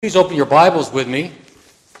Please open your Bibles with me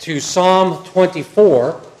to Psalm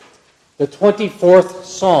 24, the 24th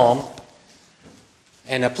Psalm,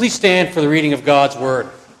 and please stand for the reading of God's Word.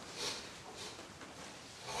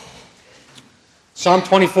 Psalm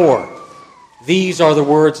 24, these are the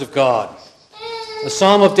words of God. The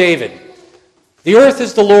Psalm of David. The earth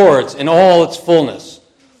is the Lord's in all its fullness,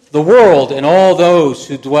 the world and all those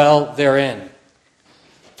who dwell therein.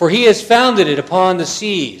 For he has founded it upon the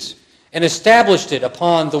seas, and established it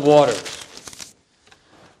upon the waters.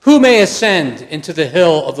 Who may ascend into the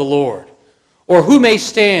hill of the Lord, or who may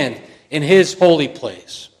stand in his holy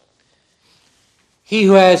place? He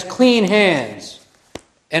who has clean hands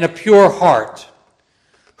and a pure heart,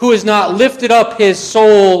 who has not lifted up his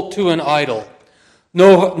soul to an idol,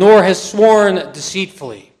 nor has sworn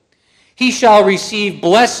deceitfully. He shall receive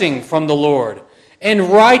blessing from the Lord, and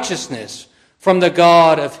righteousness from the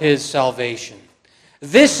God of his salvation.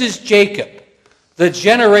 This is Jacob, the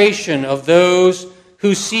generation of those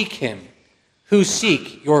who seek him, who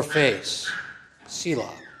seek your face. Selah.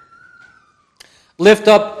 Lift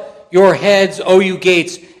up your heads, O you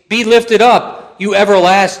gates. Be lifted up, you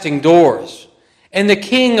everlasting doors. And the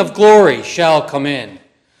King of glory shall come in.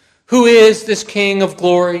 Who is this King of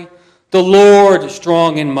glory? The Lord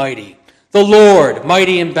strong and mighty. The Lord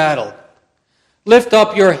mighty in battle. Lift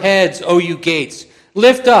up your heads, O you gates.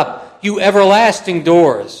 Lift up, you everlasting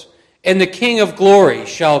doors, and the King of glory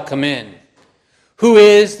shall come in. Who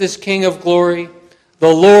is this King of glory?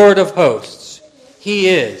 The Lord of hosts. He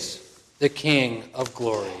is the King of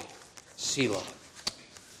glory. Selah.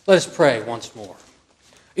 Let us pray once more.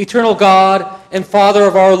 Eternal God and Father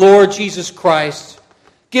of our Lord Jesus Christ,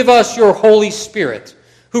 give us your Holy Spirit,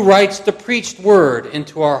 who writes the preached word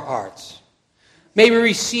into our hearts. May we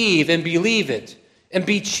receive and believe it, and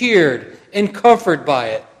be cheered and comforted by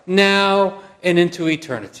it, now and into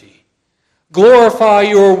eternity. Glorify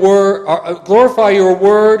your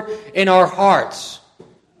word in our hearts,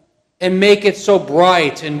 and make it so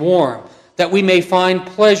bright and warm that we may find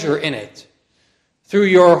pleasure in it. Through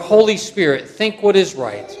your Holy Spirit, think what is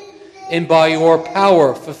right, and by your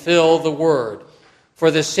power fulfill the word. For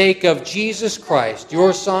the sake of Jesus Christ,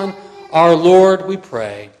 your Son, our Lord, we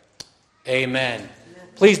pray. Amen.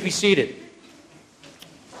 Please be seated.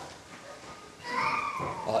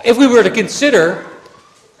 If we were to consider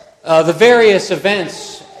the various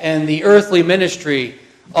events and the earthly ministry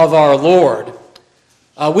of our Lord,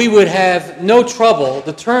 we would have no trouble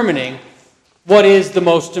determining what is the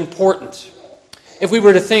most important. If we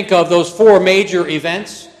were to think of those four major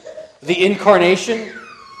events, the incarnation,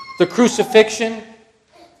 the crucifixion,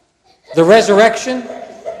 the resurrection,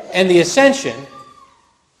 and the ascension,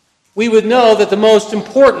 we would know that the most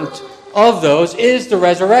important of those is the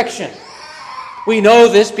resurrection. We know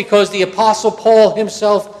this because the Apostle Paul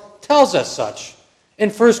himself tells us such in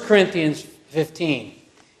 1 Corinthians 15.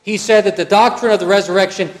 He said that the doctrine of the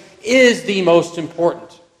resurrection is the most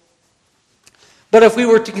important. But if we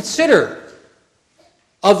were to consider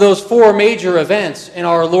of those four major events in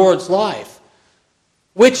our Lord's life,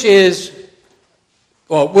 which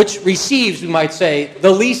receives, we might say, the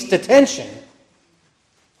least attention,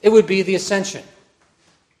 it would be the ascension.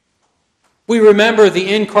 We remember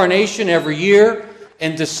the incarnation every year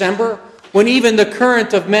in December, when even the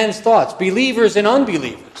current of men's thoughts, believers and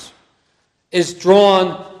unbelievers, is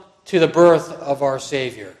drawn to the birth of our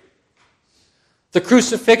Savior. The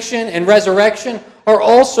crucifixion and resurrection are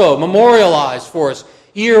also memorialized for us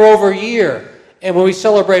year over year, and when we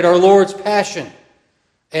celebrate our Lord's Passion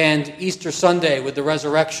and Easter Sunday with the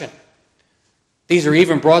resurrection. These are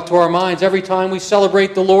even brought to our minds every time we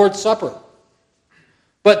celebrate the Lord's Supper.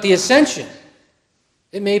 But the ascension,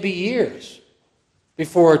 it may be years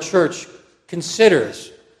before a church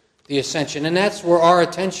considers the ascension. And that's where our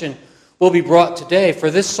attention will be brought today.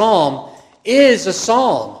 For this psalm is a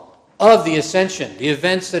psalm of the ascension. The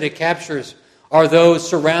events that it captures are those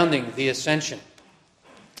surrounding the ascension.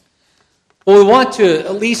 Well, we want to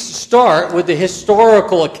at least start with the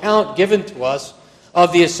historical account given to us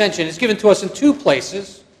of the ascension. It's given to us in two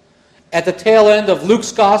places. At the tail end of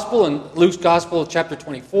Luke's Gospel, in Luke's Gospel chapter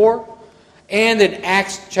 24, and in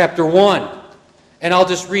Acts chapter 1. And I'll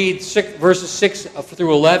just read verses 6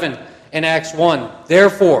 through 11 in Acts 1.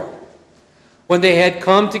 Therefore, when they had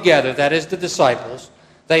come together, that is the disciples,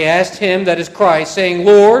 they asked him, that is Christ, saying,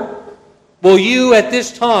 Lord, will you at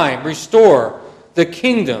this time restore the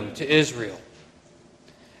kingdom to Israel?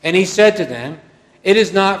 And he said to them, It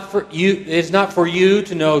is not for you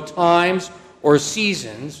to know times or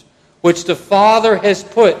seasons which the Father has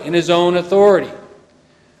put in his own authority.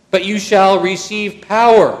 But you shall receive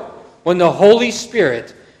power when the Holy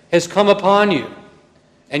Spirit has come upon you,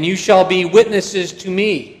 And you shall be witnesses to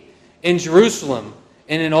me in Jerusalem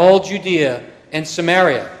and in all Judea and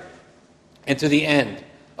Samaria and to the end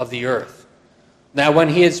of the earth. Now when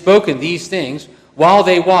he had spoken these things, while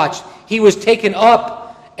they watched, he was taken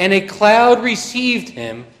up, and a cloud received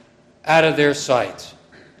him out of their sight.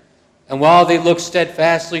 And while they looked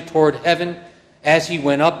steadfastly toward heaven as he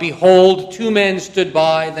went up, behold, 2 men stood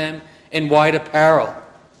by them in white apparel,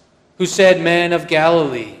 who said, Men of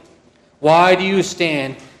Galilee, why do you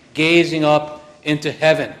stand gazing up into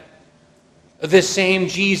heaven? This same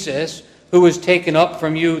Jesus who was taken up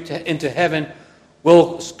from you into heaven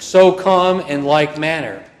will so come in like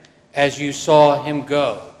manner as you saw him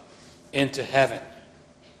go into heaven.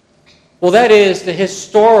 Well, that is the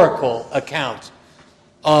historical account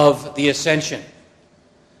of the ascension.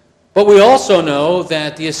 But we also know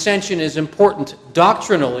that the ascension is important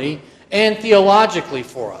doctrinally and theologically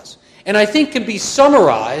for us, and I think can be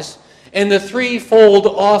summarized in the threefold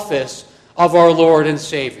office of our Lord and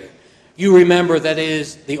Savior. You remember that it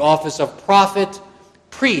is the office of prophet,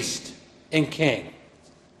 priest, and king.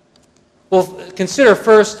 Well, consider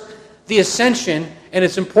first the ascension and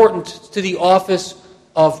its importance to the office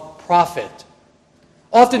of prophet.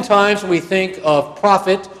 Oftentimes when we think of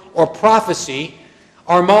prophet or prophecy,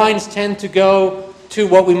 our minds tend to go to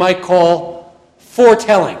what we might call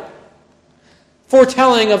foretelling.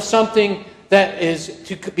 Foretelling of something that is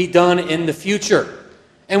to be done in the future.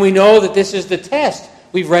 And we know that this is the test.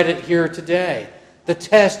 We've read it here today. The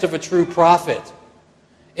test of a true prophet.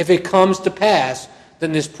 If it comes to pass,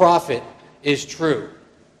 then this prophet is true.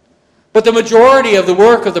 But the majority of the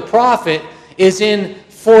work of the prophet is in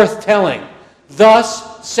forthtelling.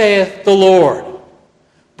 Thus saith the Lord,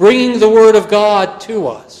 bringing the word of God to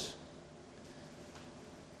us.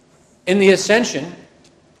 In the ascension,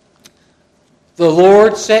 the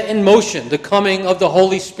Lord set in motion the coming of the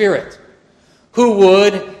Holy Spirit, who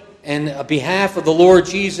would, on behalf of the Lord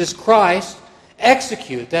Jesus Christ,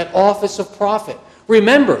 execute that office of prophet.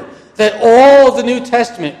 Remember that all of the New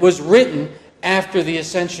Testament was written after the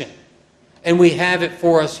ascension, and we have it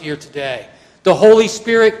for us here today. The Holy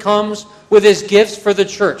Spirit comes with his gifts for the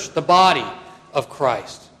church, the body of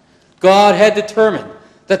Christ. God had determined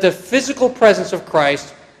that the physical presence of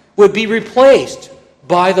Christ would be replaced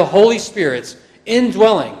by the Holy Spirit's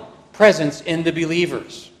indwelling presence in the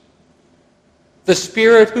believers. The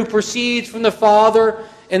Spirit who proceeds from the Father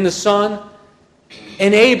and the Son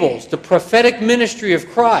enables the prophetic ministry of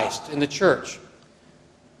Christ in the church.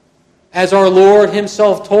 As our Lord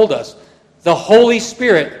himself told us, the Holy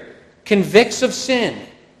Spirit convicts of sin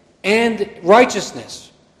and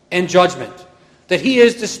righteousness and judgment, that he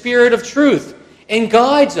is the Spirit of truth and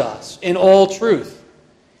guides us in all truth.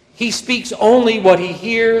 He speaks only what he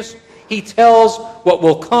hears, he tells what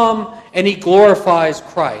will come, and he glorifies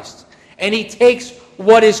Christ. And he takes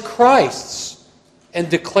what is Christ's and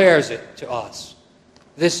declares it to us.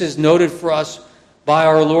 This is noted for us by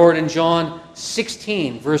our Lord in John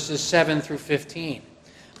 16, verses 7 through 15.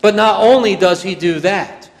 But not only does he do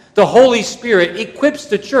that, the Holy Spirit equips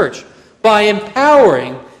the church by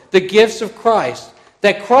empowering the gifts of Christ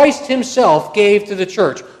that Christ himself gave to the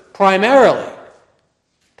church, primarily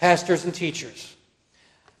pastors and teachers,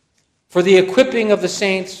 for the equipping of the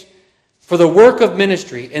saints, for the work of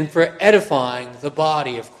ministry, and for edifying the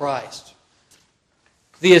body of Christ.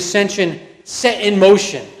 The ascension set in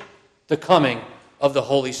motion the coming of the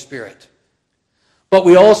Holy Spirit. But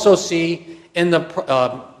we also see in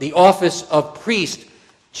the office of priest,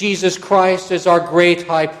 Jesus Christ is our great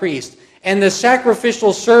high priest, and the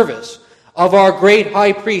sacrificial service of our great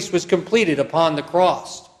high priest was completed upon the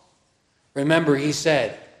cross. Remember, he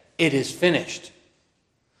said, "It is finished."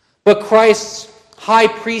 But Christ's high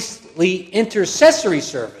priestly intercessory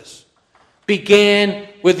service began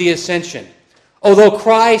with the ascension. Although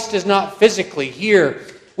Christ is not physically here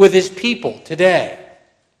with his people today,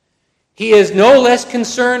 he is no less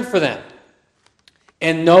concerned for them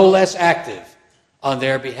and no less active on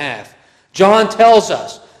their behalf. John tells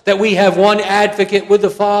us that we have one advocate with the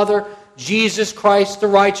Father, Jesus Christ the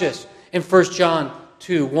righteous, in 1 John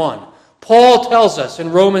 2:1. Paul tells us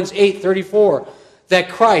in Romans 8:34 that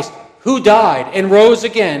Christ, who died and rose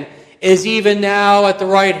again, is even now at the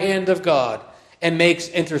right hand of God and makes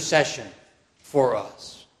intercession for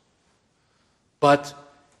us. But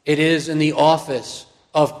it is in the office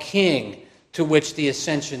of king to which the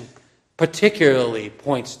ascension particularly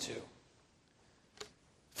points to.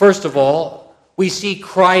 First of all, we see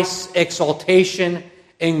Christ's exaltation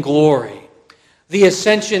and glory. The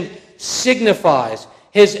ascension signifies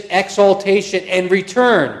his exaltation and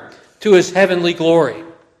return to his heavenly glory.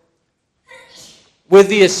 With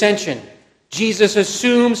the ascension, Jesus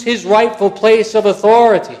assumes his rightful place of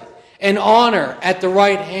authority and honor at the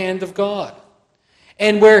right hand of God.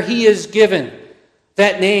 And where he is given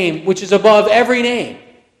that name which is above every name,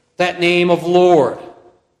 that name of Lord.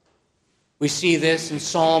 We see this in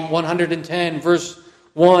Psalm 110, verse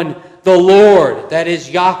 1. The Lord, that is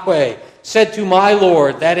Yahweh, said to my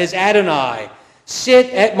Lord, that is Adonai, sit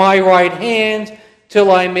at my right hand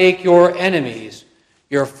till I make your enemies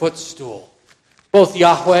your footstool. Both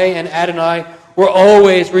Yahweh and Adonai were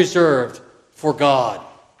always reserved for God.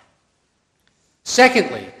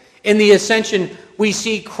 Secondly, in the ascension, we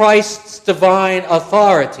see Christ's divine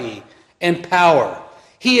authority and power.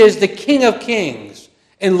 He is the King of kings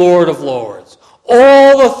and Lord of lords.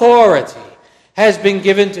 All authority has been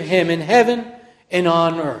given to him in heaven and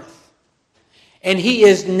on earth. And he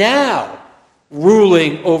is now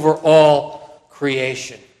ruling over all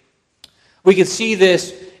creation. We can see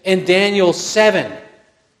this in Daniel 7,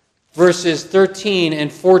 verses 13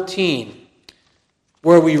 and 14,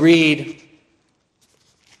 where we read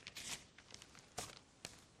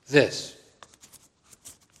this.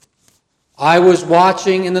 I was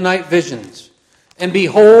watching in the night visions, and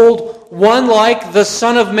behold, one like the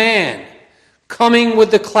Son of Man, coming with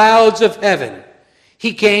the clouds of heaven.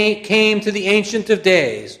 He came to the Ancient of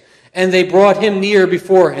Days, and they brought him near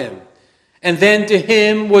before him. And then to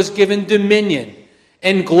him was given dominion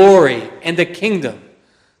and glory and a kingdom,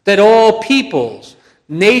 that all peoples,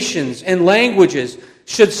 nations, and languages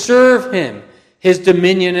should serve him. His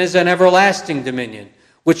dominion is an everlasting dominion,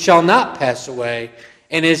 which shall not pass away,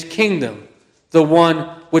 and his kingdom, the one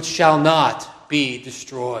which shall not be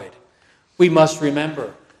destroyed. We must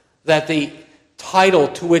remember that the title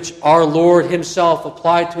to which our Lord himself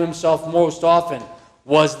applied to himself most often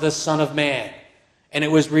was the Son of Man. And it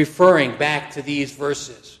was referring back to these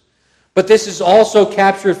verses. But this is also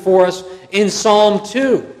captured for us in Psalm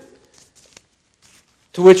 2,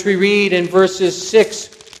 to which we read in verses 6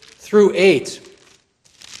 through 8.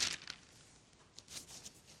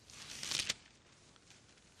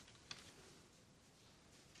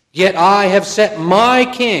 Yet I have set my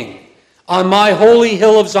king on my holy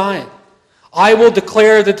hill of Zion. I will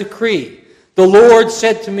declare the decree. The Lord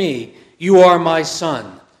said to me, you are my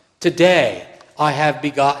son. Today I have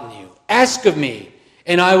begotten you. Ask of me,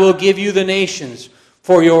 and I will give you the nations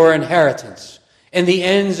for your inheritance, and the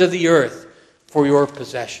ends of the earth for your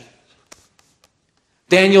possession.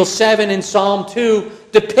 Daniel 7 and Psalm 2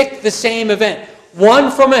 depict the same event,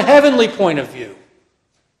 one from a heavenly point of view,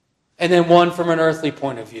 and then one from an earthly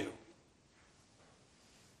point of view.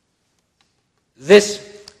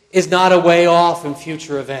 This is not a way off in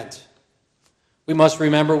future event. We must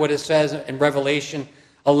remember what it says in Revelation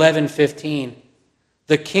 11:15.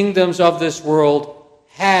 The kingdoms of this world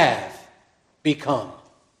have become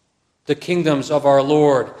the kingdoms of our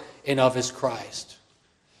Lord and of his Christ.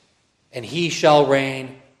 And he shall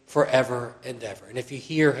reign forever and ever. And if you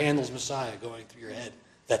hear Handel's Messiah going through your head,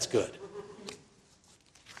 that's good.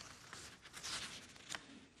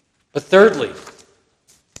 But thirdly,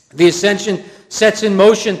 the ascension sets in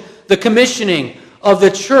motion the commissioning of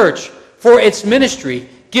the church for its ministry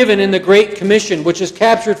given in the Great Commission, which is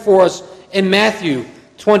captured for us in Matthew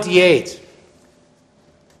 28,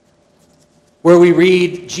 where we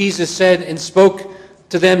read, Jesus said and spoke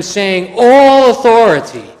to them, saying, all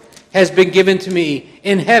authority has been given to me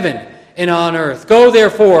in heaven and on earth. Go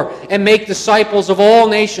therefore and make disciples of all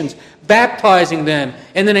nations, baptizing them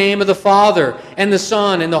in the name of the Father and the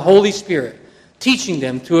Son and the Holy Spirit, teaching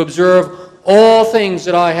them to observe all things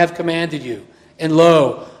that I have commanded you. And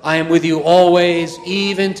lo, I am with you always,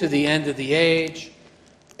 even to the end of the age.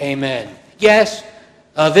 Amen. Yes,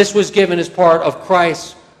 this was given as part of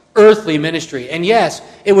Christ's earthly ministry. And yes,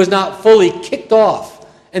 it was not fully kicked off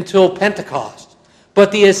until Pentecost.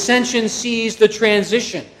 But the ascension sees the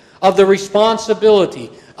transition of the responsibility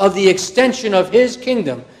of the extension of his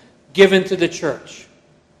kingdom given to the church.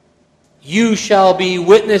 You shall be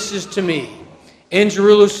witnesses to me in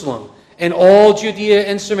Jerusalem and all Judea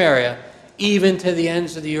and Samaria, even to the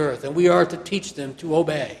ends of the earth. And we are to teach them to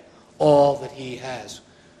obey all that he has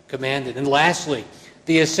commanded. And lastly,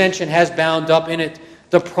 the ascension has bound up in it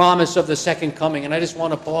the promise of the second coming. And I just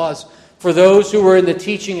want to pause for those who were in the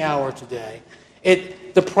teaching hour today.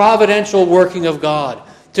 The providential working of God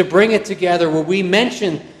to bring it together where we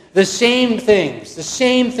mention the same things, the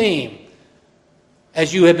same theme,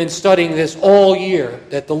 as you have been studying this all year,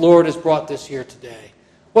 that the Lord has brought this here today.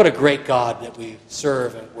 What a great God that we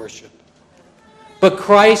serve and worship. But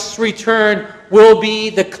Christ's return will be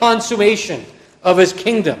the consummation of his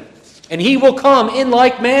kingdom. And he will come in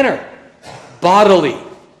like manner, bodily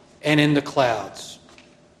and in the clouds.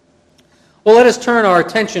 Well, let us turn our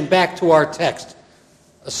attention back to our text,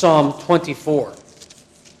 Psalm 24.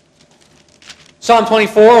 Psalm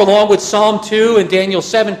 24, along with Psalm 2 and Daniel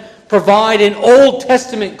 7, provide an Old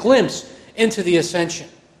Testament glimpse into the ascension.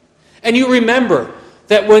 And you remember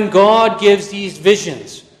that when God gives these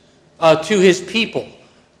visions to his people,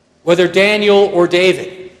 whether Daniel or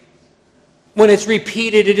David, when it's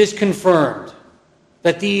repeated, it is confirmed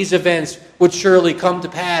that these events would surely come to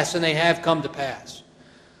pass, and they have come to pass.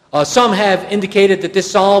 Some have indicated that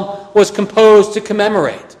this psalm was composed to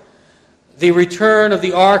commemorate the return of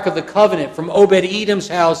the Ark of the Covenant from Obed-Edom's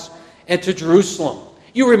house and to Jerusalem.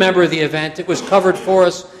 You remember the event. It was covered for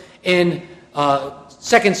us in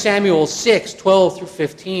 2 Samuel 6, 12 through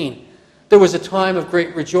 15. There was a time of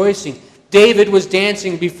great rejoicing. David was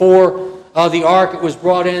dancing before the ark. It was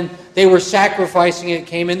brought in. They were sacrificing it. It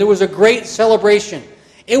came in. There was a great celebration.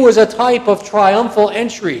 It was a type of triumphal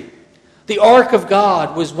entry. The ark of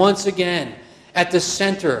God was once again at the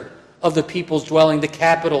center of the people's dwelling, the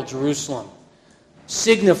capital, Jerusalem,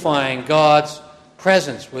 signifying God's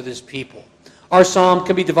presence with his people. Our psalm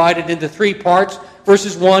can be divided into 3 parts.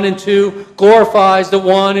 Verses 1 and 2 glorifies the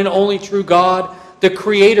one and only true God, the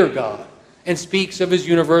Creator God, and speaks of his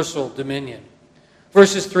universal dominion.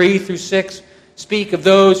 Verses 3 through 6 speak of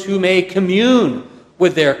those who may commune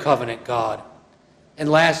with their covenant God. And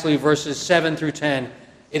lastly, verses 7 through 10,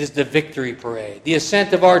 it is the victory parade, the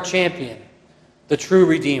ascent of our champion, the true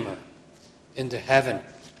Redeemer, into heaven.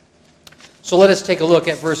 So let us take a look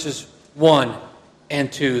at verses 1 and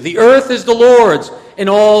 2. The earth is the Lord's in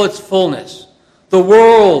all its fullness, the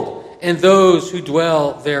world and those who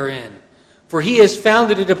dwell therein. For he has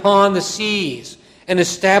founded it upon the seas and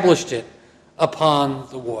established it upon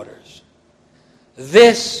the waters.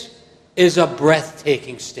 This is a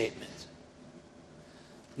breathtaking statement.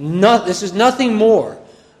 This is nothing more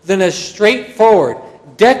than a straightforward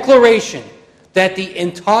declaration that the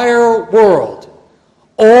entire world,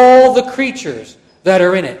 all the creatures that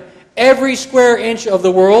are in it, every square inch of the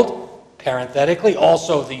world, parenthetically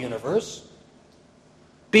also the universe,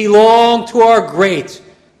 belong to our great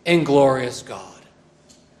and glorious God.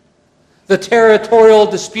 The territorial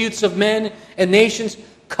disputes of men and nations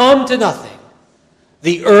come to nothing.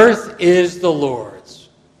 The earth is the Lord's.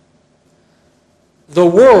 The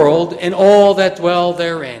world and all that dwell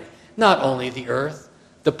therein, not only the earth,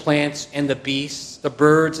 the plants and the beasts, the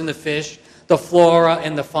birds and the fish, the flora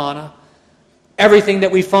and the fauna, everything that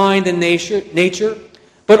we find in nature,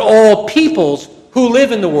 but all peoples who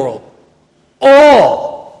live in the world.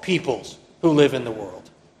 All peoples who live in the world.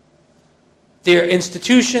 Their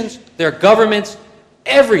institutions, their governments,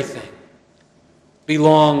 everything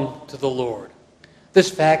belong to the Lord. This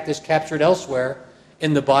fact is captured elsewhere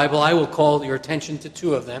in the Bible. I will call your attention to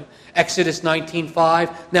 2 of them. Exodus 19:5.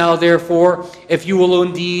 Now therefore, if you will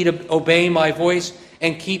indeed obey my voice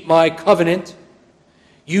and keep my covenant,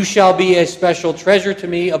 you shall be a special treasure to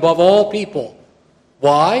me above all people.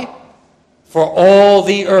 Why? For all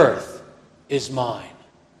the earth is mine.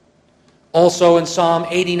 Also in Psalm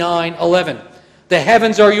 89:11. The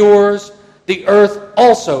heavens are yours, the earth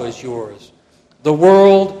also is yours, the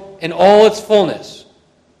world and all its fullness,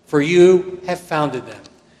 for you have founded them.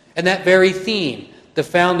 And that very theme, the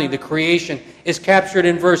founding, the creation, is captured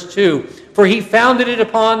in verse 2. For he founded it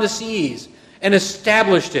upon the seas and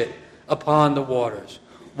established it upon the waters.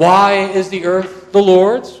 Why is the earth the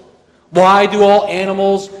Lord's? Why do all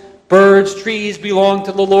animals, birds, trees belong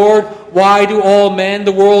to the Lord? Why do all men,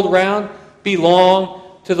 the world round, belong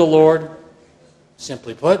to the Lord?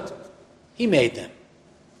 Simply put, he made them.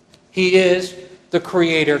 He is the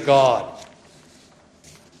Creator God.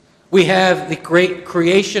 We have the great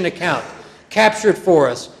creation account captured for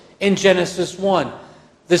us in Genesis 1.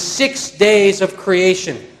 The 6 days of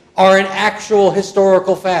creation are an actual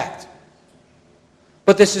historical fact.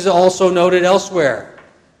 But this is also noted elsewhere.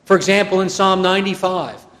 For example, in Psalm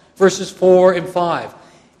 95, verses 4 and 5,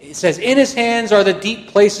 it says, in his hands are the deep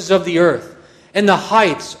places of the earth, and the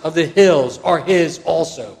heights of the hills are his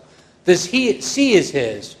also. The sea is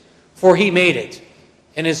his, for he made it,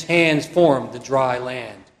 and his hands formed the dry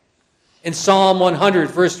land. In Psalm 100,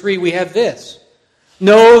 verse 3, we have this.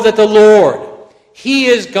 Know that the Lord, he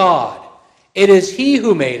is God. It is he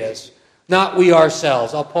who made us, not we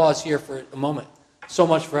ourselves. I'll pause here for a moment. So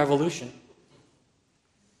much for evolution,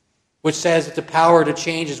 which says that the power to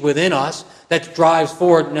change is within us, that drives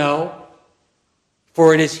forward. No,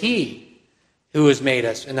 for it is he who has made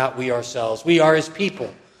us and not we ourselves. We are his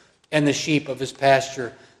people and the sheep of his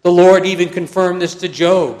pasture. The Lord even confirmed this to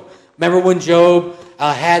Job. Remember when Job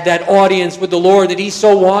had that audience with the Lord that he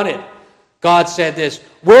so wanted? God said this,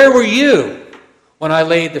 where were you when I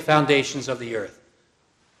laid the foundations of the earth?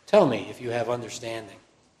 Tell me if you have understanding.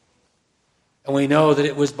 And we know that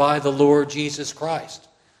it was by the Lord Jesus Christ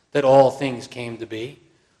that all things came to be.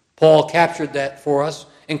 Paul captured that for us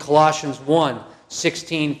in Colossians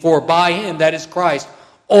 1:16. For by him, that is Christ,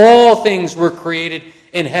 all things were created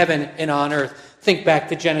in heaven and on earth. Think back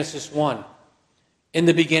to Genesis 1. In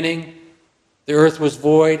the beginning, the earth was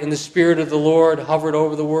void, and the Spirit of the Lord hovered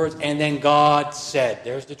over the words, and then God said.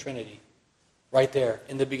 There's the Trinity, right there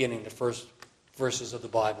in the beginning, the first verses of the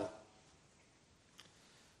Bible.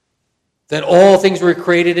 That all things were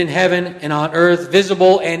created in heaven and on earth,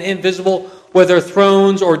 visible and invisible, whether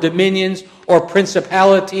thrones or dominions or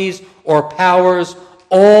principalities or powers,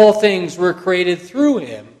 all things were created through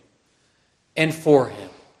him and for him.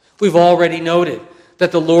 We've already noted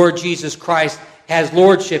that the Lord Jesus Christ has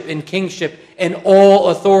lordship and kingship and all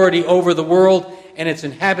authority over the world and its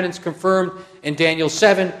inhabitants, confirmed in Daniel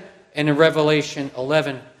 7 and in Revelation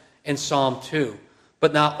 11 and Psalm 2.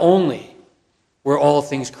 But not only were all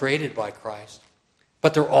things created by Christ,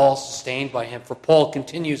 but they're all sustained by him. For Paul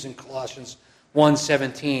continues in Colossians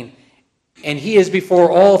 1:17, and he is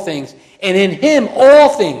before all things, and in him all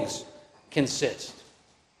things consist.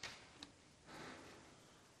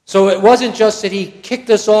 So it wasn't just that he kicked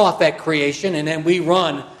us off at creation and then we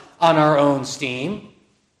run on our own steam.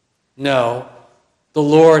 No, the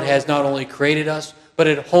Lord has not only created us, but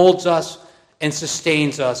it holds us and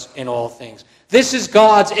sustains us in all things. This is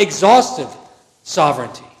God's exhaustive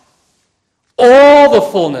sovereignty. All the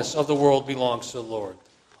fullness of the world belongs to the Lord.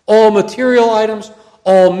 All material items,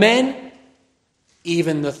 all men,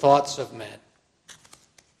 even the thoughts of men.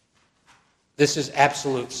 This is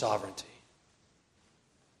absolute sovereignty.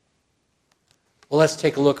 Well, let's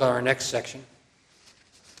take a look at our next section,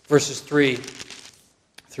 verses 3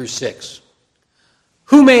 through 6.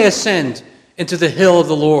 Who may ascend into the hill of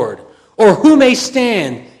the Lord, or who may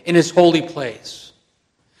stand in his holy place?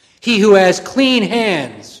 He who has clean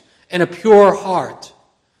hands and a pure heart,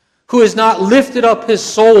 who has not lifted up his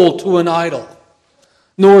soul to an idol,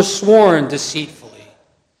 nor sworn deceitfully.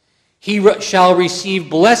 He shall receive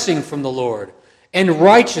blessing from the Lord and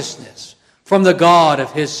righteousness from the God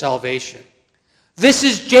of his salvation. This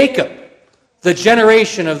is Jacob, the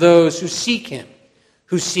generation of those who seek him,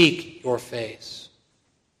 who seek your face.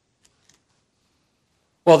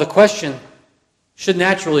 Well, the question should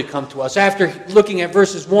naturally come to us. After looking at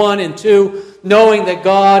verses 1 and 2, knowing that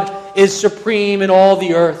God is supreme in all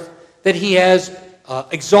the earth, that he has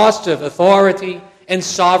exhaustive authority and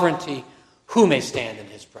sovereignty, who may stand in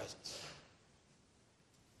his presence?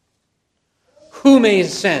 Who may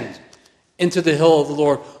ascend into the hill of the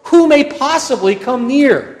Lord? Who may possibly come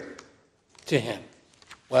near to him?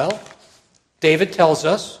 Well, David tells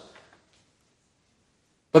us.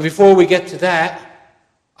 But before we get to that,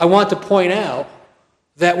 I want to point out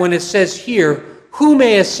that when it says here, who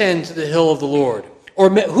may ascend to the hill of the Lord, or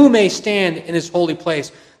who may stand in his holy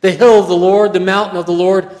place, the hill of the Lord, the mountain of the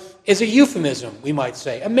Lord, is a euphemism, we might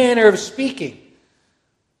say, a manner of speaking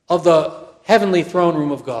of the heavenly throne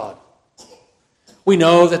room of God. We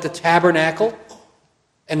know that the tabernacle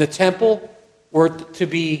and the temple were to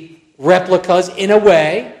be replicas in a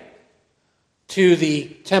way to the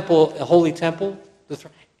temple, the holy temple,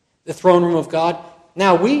 the throne room of God.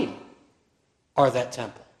 Now we are that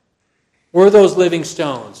temple. We're those living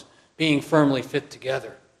stones being firmly fit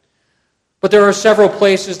together. But there are several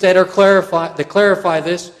places that clarify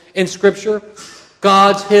this in Scripture.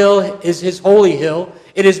 God's hill is his holy hill.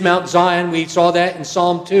 It is Mount Zion. We saw that in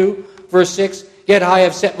Psalm 2, verse 6. Yet I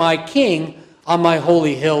have set my king on my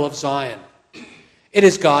holy hill of Zion. It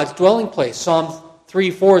is God's dwelling place. Psalm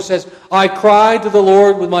 3:4 says, I cried to the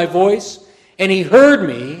Lord with my voice, and he heard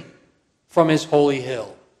me from his holy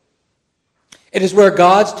hill. It is where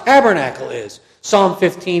God's tabernacle is. Psalm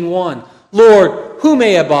 15:1. Lord, who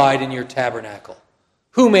may abide in your tabernacle?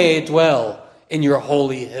 Who may dwell in your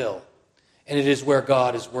holy hill? And it is where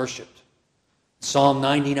God is worshipped. Psalm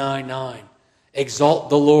 99:9. Exalt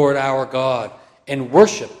the Lord our God and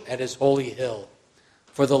worship at his holy hill.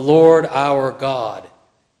 For the Lord our God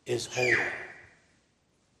is holy.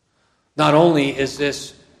 Not only is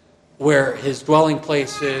this where his dwelling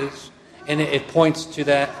place is, and it points to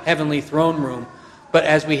that heavenly throne room, but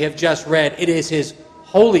as we have just read, it is his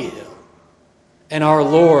holy hill. And our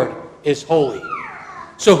Lord is holy.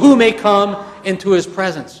 So who may come into his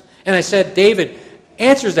presence? And I said David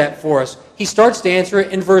answers that for us. He starts to answer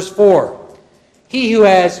it in verse 4. He who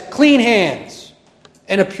has clean hands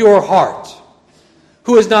and a pure heart,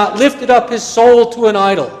 who has not lifted up his soul to an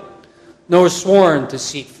idol, nor sworn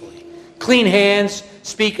deceitfully. Clean hands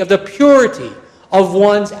speak of the purity of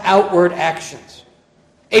one's outward actions.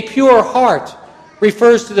 A pure heart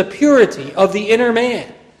refers to the purity of the inner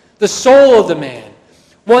man, the soul of the man,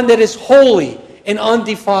 one that is holy and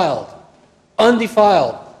undefiled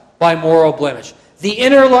by moral blemish. The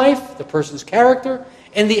inner life, the person's character,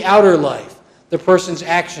 and the outer life, the person's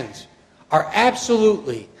actions,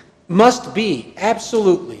 must be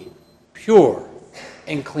absolutely pure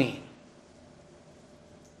and clean.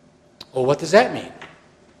 Well, what does that mean?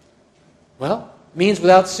 Well, it means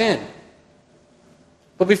without sin.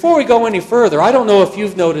 But before we go any further, I don't know if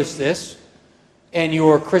you've noticed this in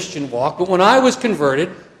your Christian walk, but when I was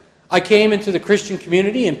converted, I came into the Christian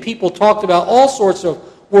community and people talked about all sorts of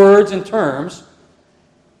words and terms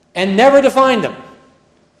and never defined them,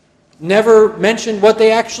 never mentioned what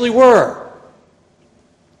they actually were.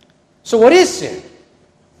 So what is sin?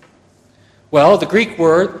 Well, the Greek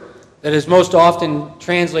word that is most often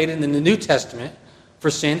translated in the New Testament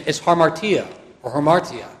for sin is hamartia, or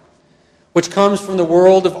hamartia, which comes from the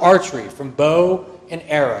world of archery, from bow and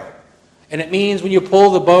arrow. And it means when you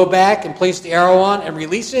pull the bow back and place the arrow on and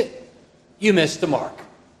release it, you missed the mark.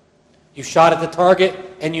 You shot at the target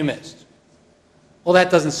and you missed. Well, that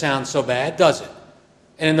doesn't sound so bad, does it?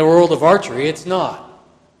 And in the world of archery, it's not.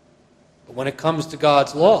 But when it comes to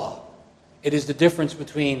God's law, it is the difference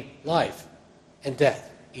between life and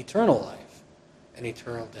death, eternal life and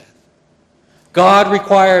eternal death. God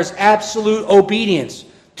requires absolute obedience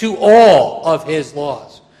to all of his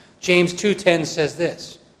laws. James 2:10 says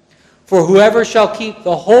this, "For whoever shall keep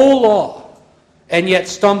the whole law and yet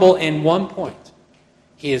stumble in one point,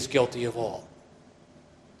 he is guilty of all."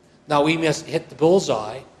 Now we must hit the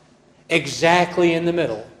bullseye exactly in the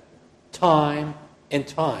middle, time and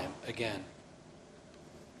time again.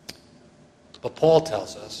 But Paul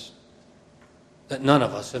tells us that none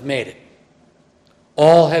of us have made it.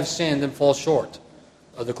 All have sinned and fall short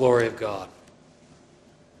of the glory of God.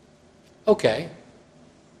 Okay,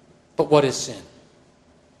 but what is sin?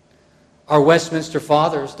 Our Westminster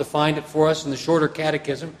Fathers defined it for us in the Shorter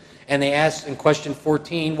Catechism, and they asked in question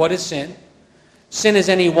 14, what is sin? Sin is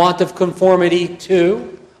any want of conformity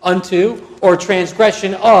unto, or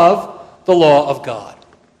transgression of the law of God.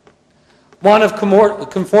 Want of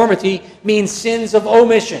conformity means sins of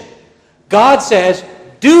omission. God says,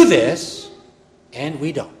 do this, and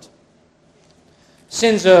we don't.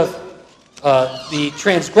 Sins of the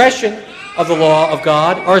transgression of the law of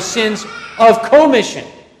God are sins of commission.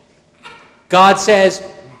 God says,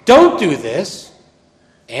 don't do this,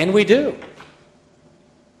 and we do.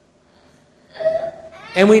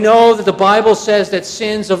 And we know that the Bible says that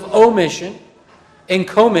sins of omission and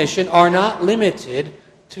commission are not limited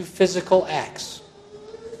to physical acts,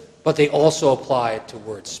 but they also apply to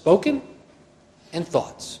words spoken and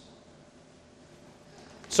thoughts.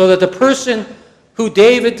 So that the person who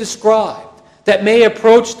David described that may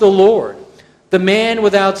approach the Lord, the man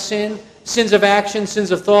without sin, sins of action,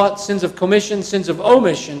 sins of thought, sins of commission, sins of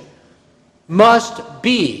omission, must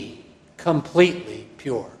be completely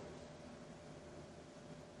pure.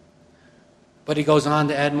 But he goes on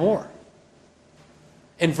to add more.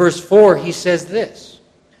 In verse 4, he says this,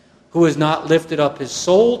 "Who has not lifted up his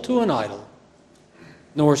soul to an idol,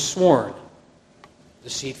 nor sworn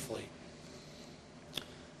deceitfully."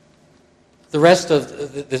 The rest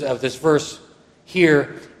of this verse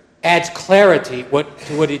here adds clarity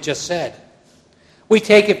to what he just said. We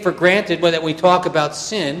take it for granted when we talk about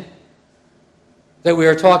sin that we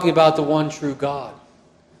are talking about the one true God.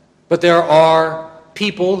 But there are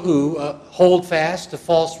people who hold fast to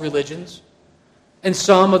false religions, and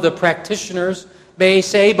some of the practitioners may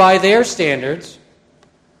say by their standards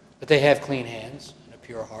that they have clean hands and a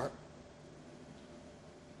pure heart.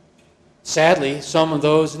 Sadly, some of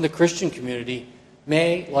those in the Christian community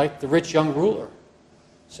may, like the rich young ruler,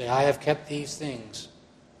 say, I have kept these things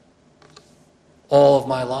all of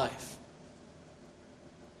my life.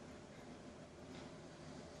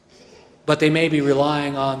 But they may be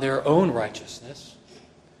relying on their own righteousness,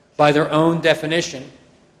 by their own definition,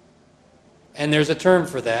 and there's a term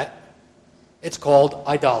for that. It's called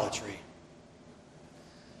idolatry.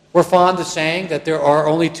 We're fond of saying that there are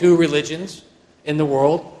only two religions in the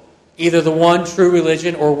world, either the one true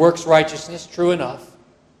religion or works righteousness, true enough.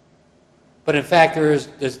 But in fact, there's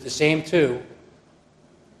the same two,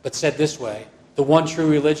 but said this way, the one true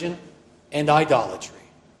religion and idolatry.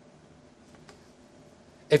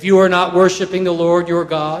 If you are not worshiping the Lord your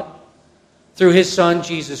God through his Son,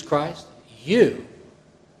 Jesus Christ, you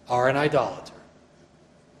are an idolater.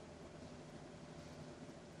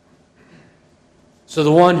 So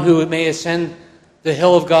the one who may ascend the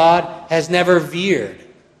hill of God has never veered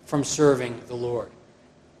from serving the Lord,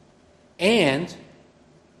 and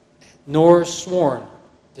nor sworn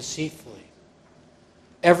deceitfully.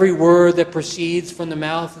 every word that proceeds from the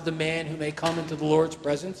mouth of the man who may come into the Lord's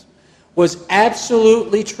presence was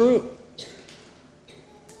absolutely true.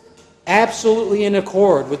 Absolutely in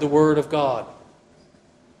accord with the Word of God.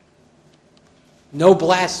 No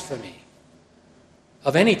blasphemy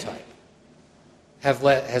of any type has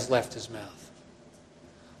left his mouth.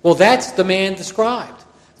 Well, that's the man described.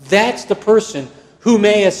 That's the person who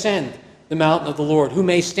may ascend the mountain of the Lord, who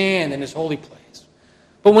may stand in his holy place.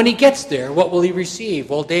 But when he gets there, what will he receive?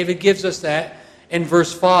 Well, David gives us that in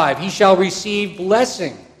verse 5. He shall receive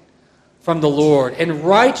blessing from the Lord and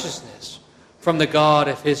righteousness from the God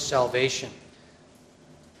of his salvation.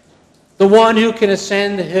 The one who can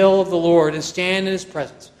ascend the hill of the Lord and stand in his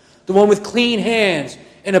presence. The one with clean hands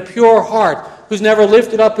and a pure heart, who's never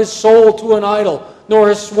lifted up his soul to an idol, nor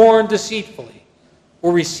has sworn deceitfully,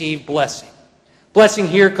 will receive blessing. Blessing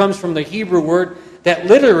here comes from the Hebrew word that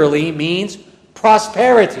literally means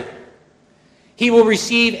prosperity. He will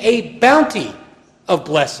receive a bounty of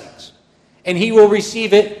blessings, and he will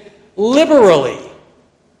receive it liberally.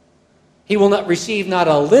 He will not receive not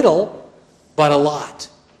a little, but a lot.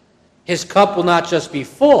 His cup will not just be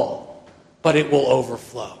full, but it will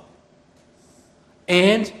overflow.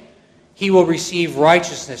 And he will receive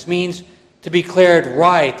righteousness, means to be declared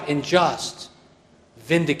right and just,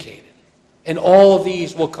 vindicated. And all of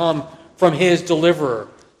these will come from his deliverer,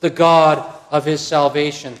 the God of his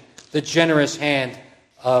salvation, the generous hand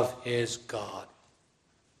of his God.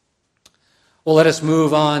 Well, let us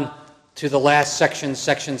move on to the last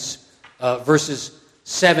verses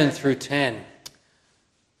 7 through 10.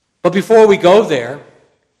 But before we go there,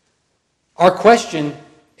 our question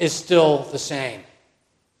is still the same.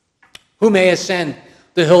 Who may ascend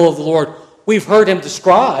the hill of the Lord? We've heard him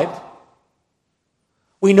described.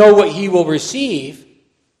 We know what he will receive.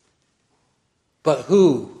 But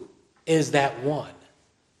who is that one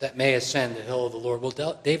that may ascend the hill of the Lord?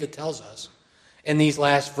 Well, David tells us in these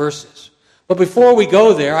last verses. But before we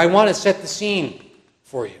go there, I want to set the scene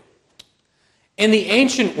for you. In the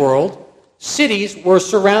ancient world, cities were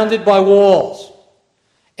surrounded by walls.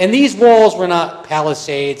 And these walls were not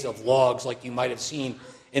palisades of logs like you might have seen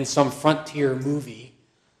in some frontier movie,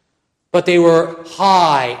 but they were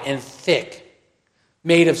high and thick,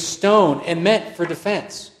 made of stone and meant for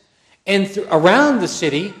defense. And around the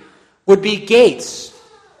city would be gates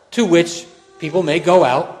to which people may go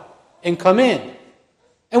out and come in.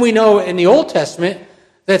 And we know in the Old Testament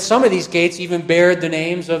that some of these gates even bared the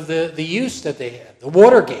names of the use that they had. The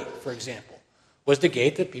water gate, for example, was the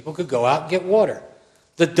gate that people could go out and get water.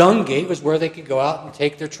 The dung gate was where they could go out and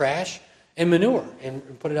take their trash and manure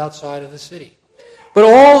and put it outside of the city. But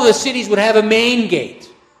all the cities would have a main gate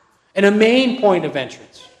and a main point of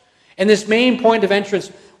entrance. And this main point of entrance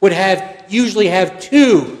would usually have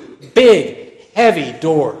two big, heavy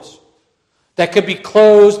doors that could be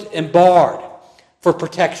closed and barred for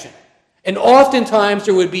protection. And oftentimes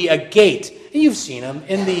there would be a gate, and you've seen them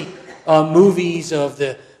in the movies of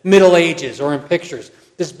the Middle Ages or in pictures,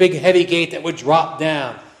 this big heavy gate that would drop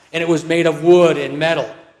down, and it was made of wood and metal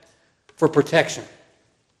for protection.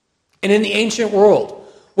 And in the ancient world,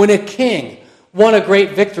 when a king won a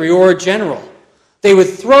great victory or a general, they would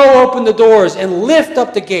throw open the doors and lift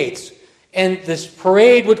up the gates, and this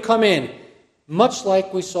parade would come in, much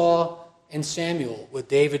like we saw in Samuel with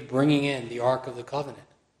David bringing in the Ark of the Covenant.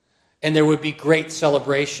 And there would be great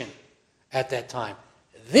celebration at that time.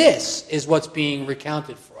 This is what's being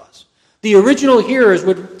recounted for us. The original hearers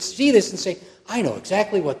would see this and say, I know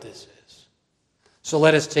exactly what this is. So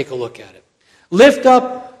let us take a look at it. Lift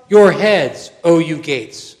up your heads, O you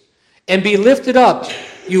gates, and be lifted up,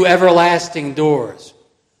 you everlasting doors.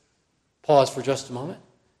 Pause for just a moment.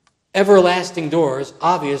 Everlasting doors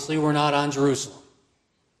obviously were not on Jerusalem.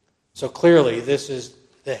 So clearly this is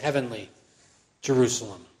the heavenly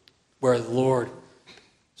Jerusalem, where the Lord's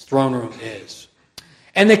throne room is.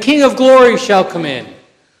 And the King of glory shall come in.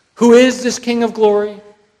 Who is this King of glory?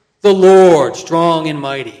 The Lord, strong and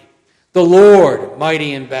mighty. The Lord,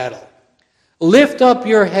 mighty in battle. Lift up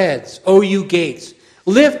your heads, O you gates.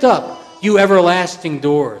 Lift up, you everlasting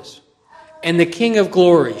doors. And the King of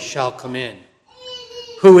glory shall come in.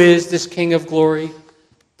 Who is this King of glory?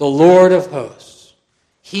 The Lord of hosts.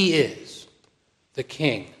 He is the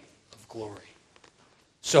King of glory.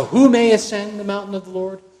 So who may ascend the mountain of the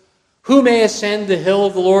Lord? Who may ascend the hill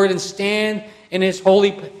of the Lord and stand on his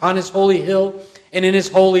holy hill and in his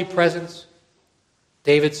holy presence?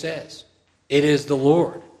 David says, it is the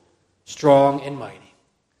Lord, strong and mighty.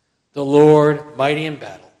 The Lord, mighty in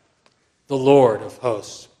battle. The Lord of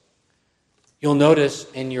hosts. You'll notice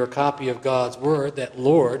in your copy of God's Word that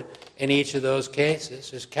Lord in each of those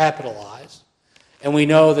cases is capitalized. And we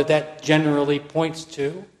know that that generally points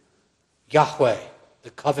to Yahweh,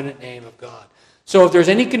 the covenant name of God. So if there's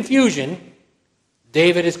any confusion,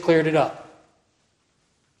 David has cleared it up.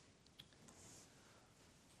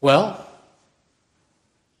 Well,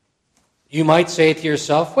 you might say to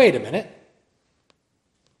yourself, wait a minute.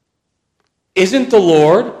 Isn't the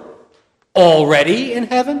Lord already in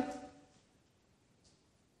heaven?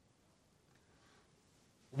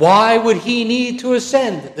 Why would he need to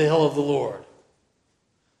ascend the hill of the Lord?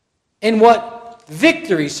 And what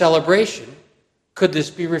victory celebration could this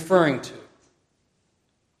be referring to?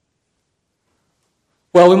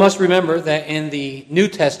 Well, we must remember that in the New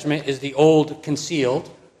Testament is the Old concealed,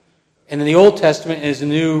 and in the Old Testament is the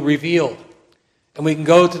New revealed. And we can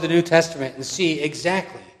go to the New Testament and see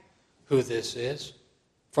exactly who this is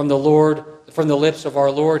from the lips of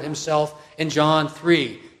our Lord himself. In John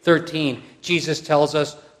 3:13, Jesus tells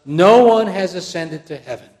us, "No one has ascended to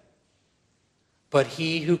heaven, but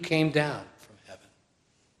he who came down from heaven.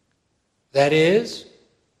 That is,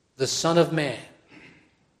 the Son of Man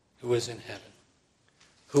who is in heaven."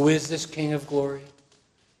 Who is this King of glory?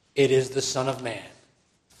 It is the Son of Man,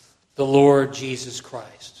 the Lord Jesus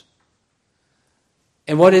Christ.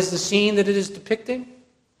 And what is the scene that it is depicting?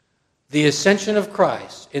 The ascension of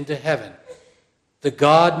Christ into heaven, the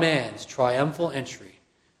God-man's triumphal entry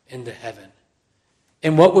into heaven.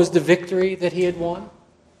 And what was the victory that he had won?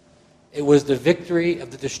 It was the victory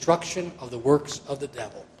of the destruction of the works of the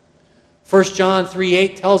devil. 1 John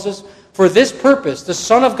 3:8 tells us, "For this purpose the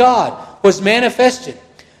Son of God was manifested,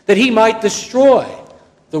 that he might destroy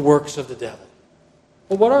the works of the devil."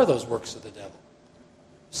 Well, what are those works of the devil?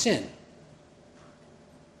 Sin.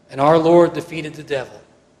 And our Lord defeated the devil.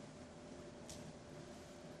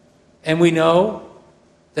 And we know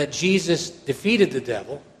that Jesus defeated the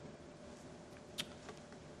devil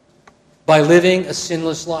by living a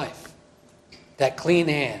sinless life. That clean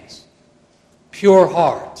hands, pure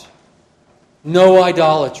heart, no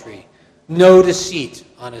idolatry, no deceit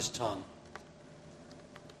on his tongue.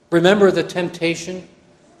 Remember the temptation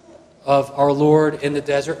of our Lord in the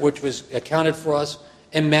desert, which was accounted for us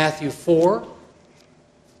in Matthew 4,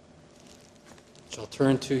 which I'll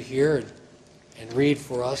turn to here and read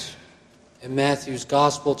for us. In Matthew's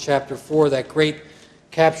Gospel, chapter 4, that great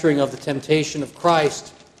capturing of the temptation of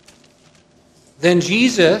Christ. "Then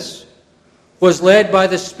Jesus was led by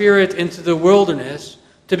the Spirit into the wilderness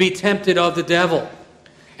to be tempted of the devil.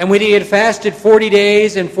 And when he had fasted 40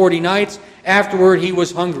 days and 40 nights, afterward he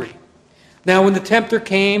was hungry. Now when the tempter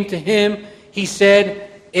came to him, he said,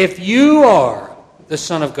 'If you are the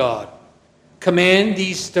Son of God, command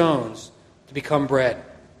these stones to become bread.'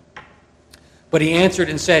 But he answered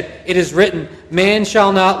and said, 'It is written, man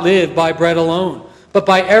shall not live by bread alone, but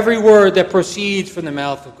by every word that proceeds from the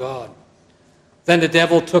mouth of God.' Then the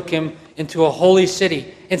devil took him into a holy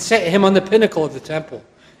city and set him on the pinnacle of the temple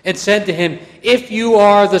and said to him, 'If you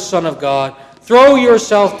are the Son of God, throw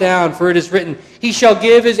yourself down, for it is written, he shall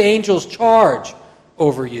give his angels charge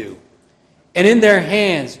over you. And in their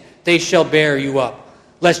hands they shall bear you up,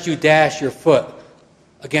 lest you dash your foot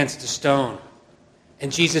against a stone.'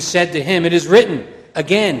 And Jesus said to him, 'It is written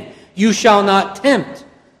again, you shall not tempt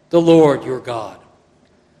the Lord your God.'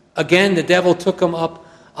 Again the devil took him up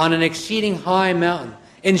on an exceeding high mountain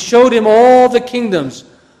and showed him all the kingdoms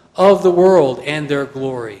of the world and their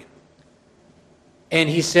glory. And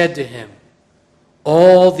he said to him,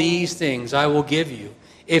 'All these things I will give you,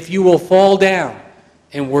 if you will fall down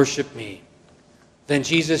and worship me.' Then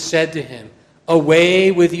Jesus said to him,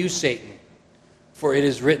 'Away with you, Satan, for it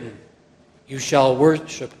is written, you shall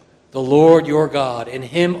worship the Lord your God, and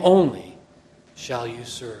him only shall you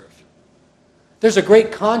serve.'" There's a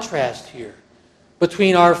great contrast here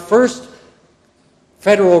between our first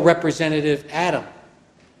federal representative, Adam,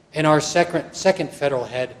 and our second federal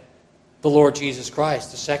head, the Lord Jesus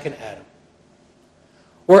Christ, the second Adam.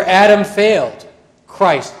 Where Adam failed,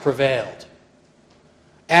 Christ prevailed.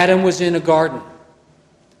 Adam was in a garden.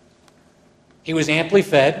 He was amply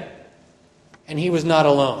fed, and he was not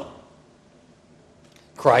alone.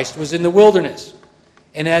 Christ was in the wilderness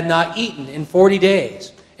and had not eaten in 40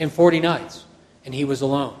 days and 40 nights, and he was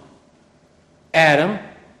alone. Adam,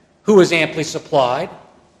 who was amply supplied,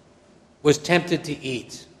 was tempted to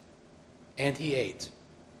eat, and he ate.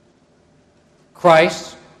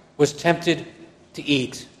 Christ was tempted to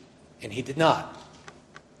eat, and he did not.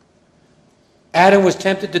 Adam was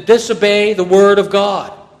tempted to disobey the word of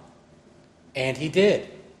God, and he did.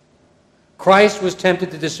 Christ was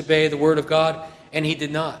tempted to disobey the word of God, and he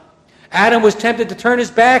did not. Adam was tempted to turn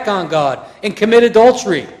his back on God and commit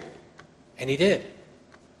adultery, and he did.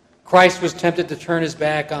 Christ was tempted to turn his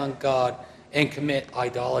back on God and commit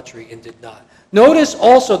idolatry and did not. Notice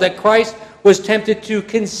also that Christ was tempted to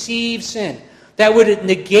conceive sin. That would have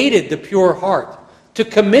negated the pure heart. To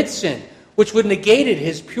commit sin, which would have negated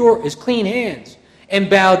his clean hands. And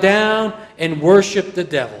bow down and worship the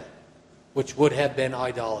devil, which would have been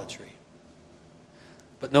idolatry.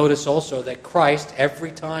 But notice also that Christ,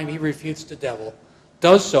 every time he refutes the devil,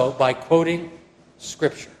 does so by quoting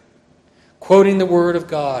Scripture, quoting the Word of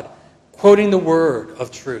God, quoting the word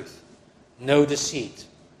of truth. No deceit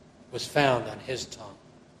was found on his tongue.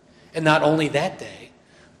 And not only that day,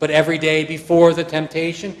 but every day before the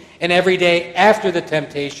temptation and every day after the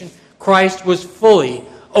temptation, Christ was fully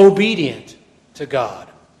obedient to God.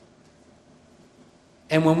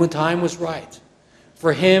 And when the time was right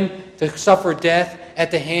for him to suffer death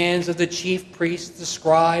at the hands of the chief priests, the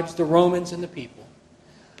scribes, the Romans, and the people,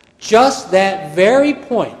 just that very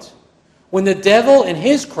point when the devil and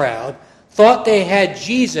his crowd thought they had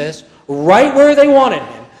Jesus right where they wanted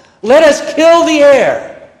him, let us kill the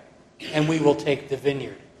heir and we will take the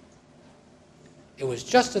vineyard. It was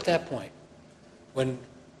just at that point when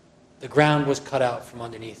the ground was cut out from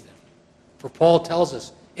underneath them. For Paul tells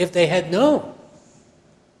us, if they had known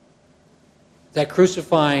that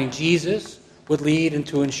crucifying Jesus would lead and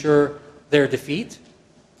to ensure their defeat,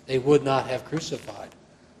 they would not have crucified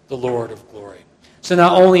the Lord of glory. So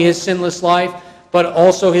not only his sinless life, but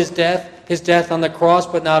also his death on the cross,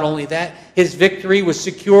 but not only that, his victory was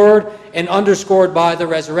secured and underscored by the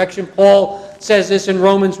resurrection. Paul says this in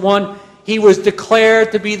Romans 1, he was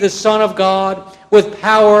declared to be the Son of God with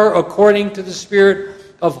power according to the Spirit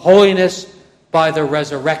of holiness by the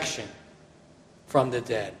resurrection from the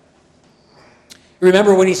dead.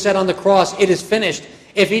 Remember when he said on the cross, it is finished.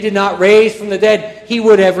 If he did not raise from the dead, he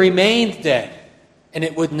would have remained dead, and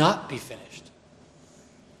it would not be finished.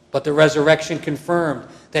 But the resurrection confirmed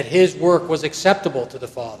that his work was acceptable to the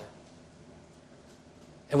Father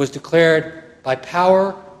and was declared by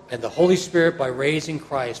power and the Holy Spirit by raising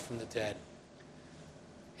Christ from the dead.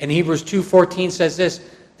 And Hebrews 2:14 says this,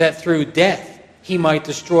 that through death he might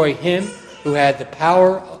destroy him who had the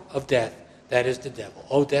power of death, that is the devil.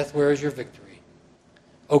 O death, where is your victory?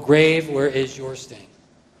 O grave, where is your sting?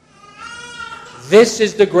 This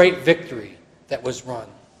is the great victory that was won.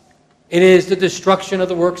 It is the destruction of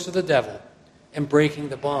the works of the devil and breaking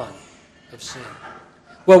the bond of sin.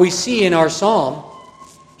 Well, we see in our psalm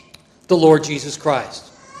the Lord Jesus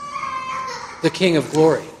Christ, the King of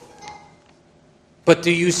glory. But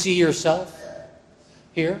do you see yourself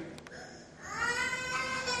here?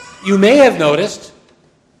 You may have noticed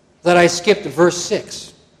that I skipped verse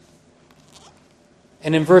 6.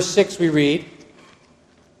 And in verse 6 we read,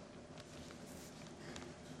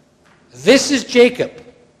 "This is Jacob,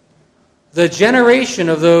 the generation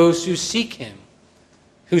of those who seek him,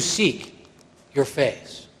 who seek your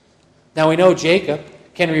face." Now we know Jacob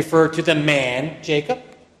can refer to the man Jacob,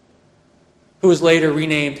 who was later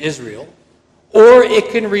renamed Israel, or it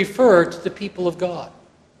can refer to the people of God,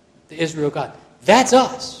 the Israel of God. That's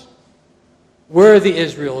us. We're the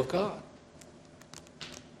Israel of God.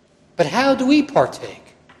 But how do we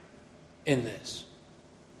partake in this?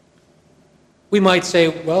 We might say,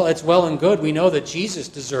 well, it's well and good. We know that Jesus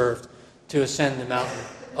deserved to ascend the mountain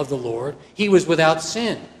of the Lord. He was without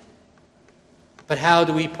sin. But how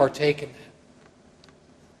do we partake in that?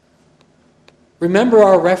 Remember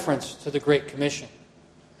our reference to the Great Commission.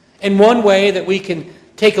 And one way that we can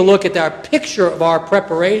take a look at our picture of our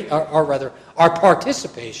preparation, or rather, our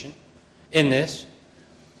participation in this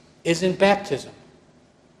is in baptism.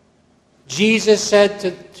 Jesus said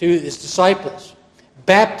to his disciples,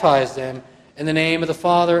 baptize them in the name of the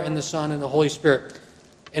Father and the Son and the Holy Spirit.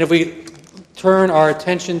 And if we turn our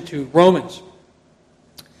attention to Romans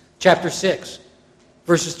chapter 6,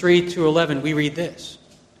 verses 3 to 11, we read this.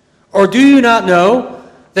 "Or do you not know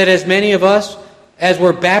that as many of us as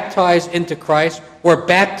were baptized into Christ were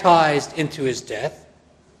baptized into his death?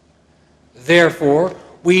 Therefore,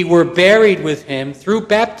 we were buried with him through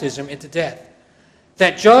baptism into death,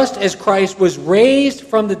 that just as Christ was raised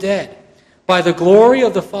from the dead by the glory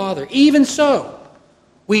of the Father, even so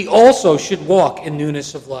we also should walk in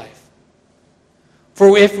newness of life.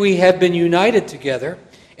 For if we have been united together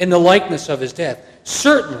in the likeness of his death,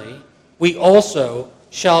 certainly we also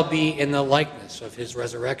shall be in the likeness of his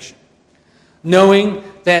resurrection, knowing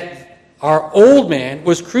that our old man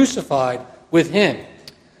was crucified with him,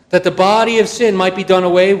 that the body of sin might be done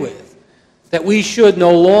away with, that we should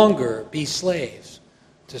no longer be slaves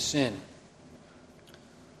to sin.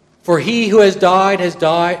 For he who has died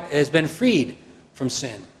has been freed from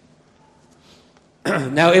sin.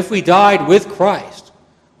 Now if we died with Christ,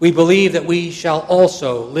 we believe that we shall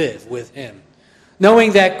also live with him,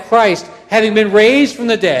 knowing that Christ, having been raised from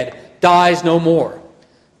the dead, dies no more.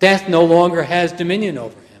 Death no longer has dominion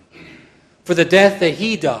over him. For the death that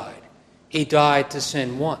he died to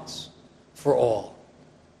sin once for all.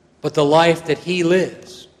 But the life that he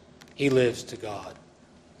lives to God.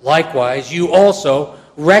 Likewise, you also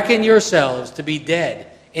reckon yourselves to be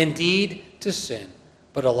dead, indeed to sin,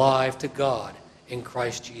 but alive to God in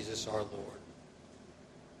Christ Jesus our Lord.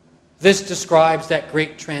 This describes that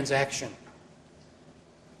great transaction.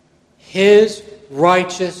 His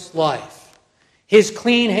righteous life, his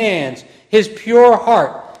clean hands, his pure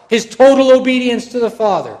heart, his total obedience to the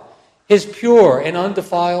Father, his pure and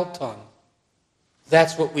undefiled tongue.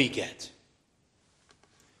 That's what we get.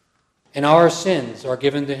 And our sins are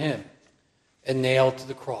given to him and nailed to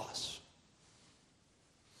the cross.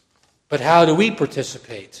 But how do we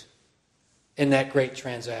participate in that great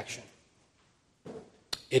transaction?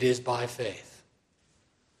 It is by faith.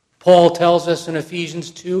 Paul tells us in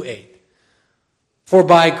Ephesians 2:8, "For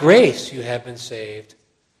by grace you have been saved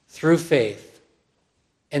through faith,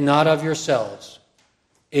 and not of yourselves.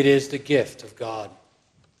 It is the gift of God."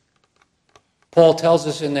 Paul tells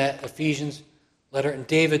us in that Ephesians letter, and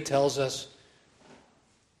David tells us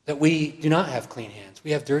that we do not have clean hands.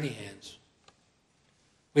 We have dirty hands.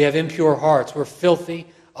 We have impure hearts. We're filthy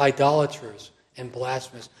idolaters and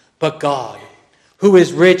blasphemous. But God, who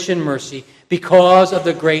is rich in mercy, because of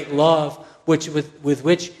the great love with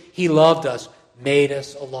which he loved us, made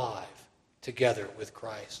us alive together with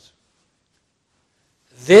Christ.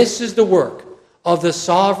 This is the work of the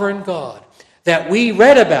sovereign God that we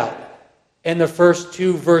read about in the first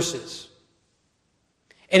two verses.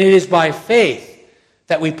 And it is by faith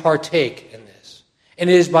that we partake in this. And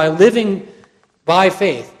it is by living by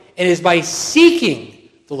faith. And it is by seeking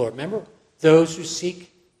the Lord. Remember, those who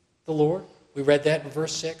seek the Lord? We read that in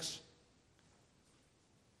verse 6.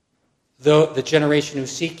 The generation who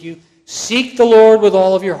seek you, seek the Lord with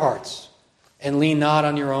all of your hearts, and lean not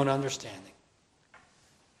on your own understanding.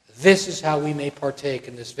 This is how we may partake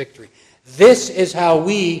in this victory. This is how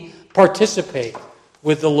we participate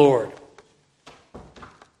with the Lord.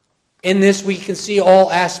 In this we can see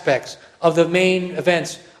all aspects of the main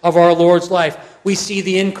events of our Lord's life. We see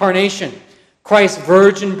the incarnation, Christ's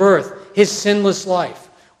virgin birth, his sinless life.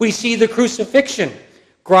 We see the crucifixion,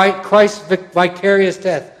 Christ's vicarious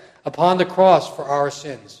death upon the cross for our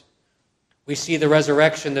sins. We see the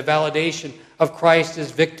resurrection, the validation of Christ as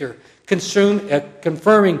victor,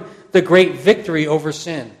 confirming the great victory over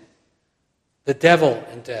sin, the devil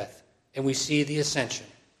and death. And we see the ascension,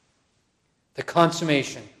 the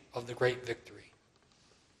consummation of the great victory.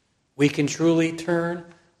 We can truly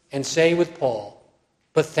turn and say with Paul,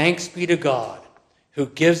 "But thanks be to God who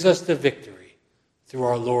gives us the victory through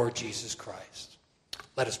our Lord Jesus Christ."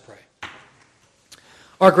 Let us pray.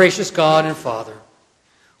 Our gracious God and Father,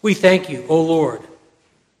 we thank you, O Lord,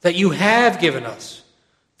 that you have given us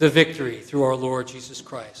the victory through our Lord Jesus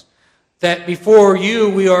Christ, that before you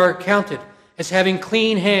we are counted as having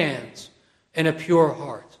clean hands and a pure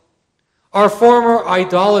heart. Our former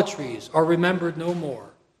idolatries are remembered no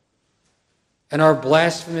more, and our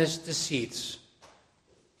blasphemous deceits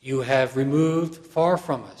you have removed far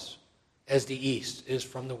from us, as the east is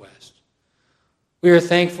from the west. We are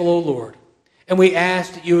thankful, O Lord, and we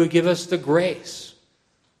ask that you would give us the grace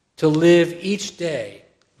to live each day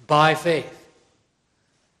by faith,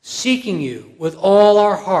 seeking you with all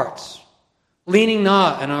our hearts, leaning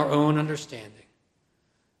not on our own understanding,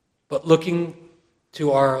 but looking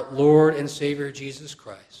to our Lord and Savior Jesus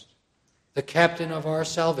Christ, the captain of our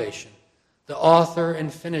salvation, the author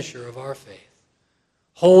and finisher of our faith,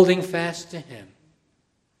 holding fast to him,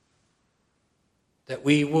 that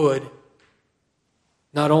we would,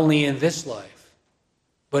 not only in this life,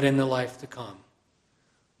 but in the life to come,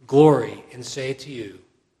 glory and say to you,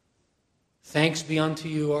 "Thanks be unto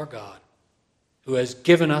you, our God, who has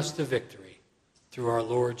given us the victory through our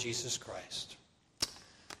Lord Jesus Christ."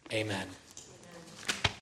 Amen.